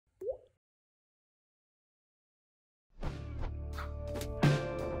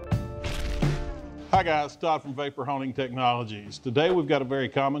Hi guys, Todd from Vapor Honing Technologies. Today we've got a very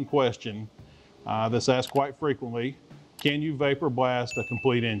common question that's asked quite frequently. Can you vapor blast a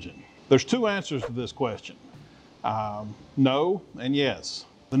complete engine? There's two answers to this question. No and yes.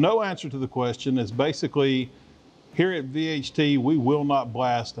 The no answer to the question is basically, here at VHT, we will not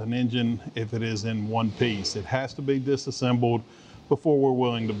blast an engine if it is in one piece. It has to be disassembled before we're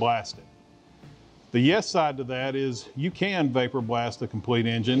willing to blast it. The yes side to that is you can vapor blast a complete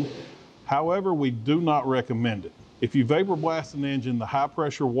engine. However, we do not recommend it. If you vapor blast an engine, the high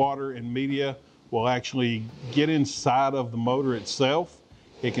pressure water and media will actually get inside of the motor itself.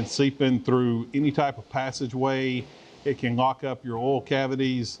 It can seep in through any type of passageway. It can lock up your oil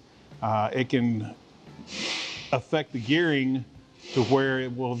cavities. It can affect the gearing to where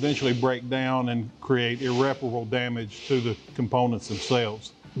it will eventually break down and create irreparable damage to the components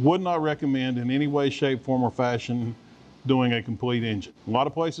themselves. Would not recommend in any way, shape, form, or fashion doing a complete engine. A lot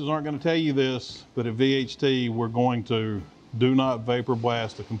of places aren't going to tell you this, but at VHT, we're going to do not vapor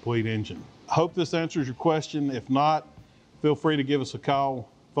blast a complete engine. I hope this answers your question. If not, feel free to give us a call.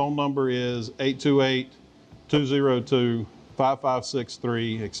 Phone number is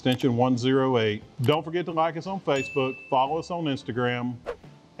 828-202-5563, extension 108. Don't forget to like us on Facebook, follow us on Instagram,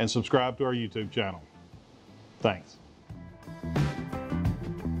 and subscribe to our YouTube channel. Thanks.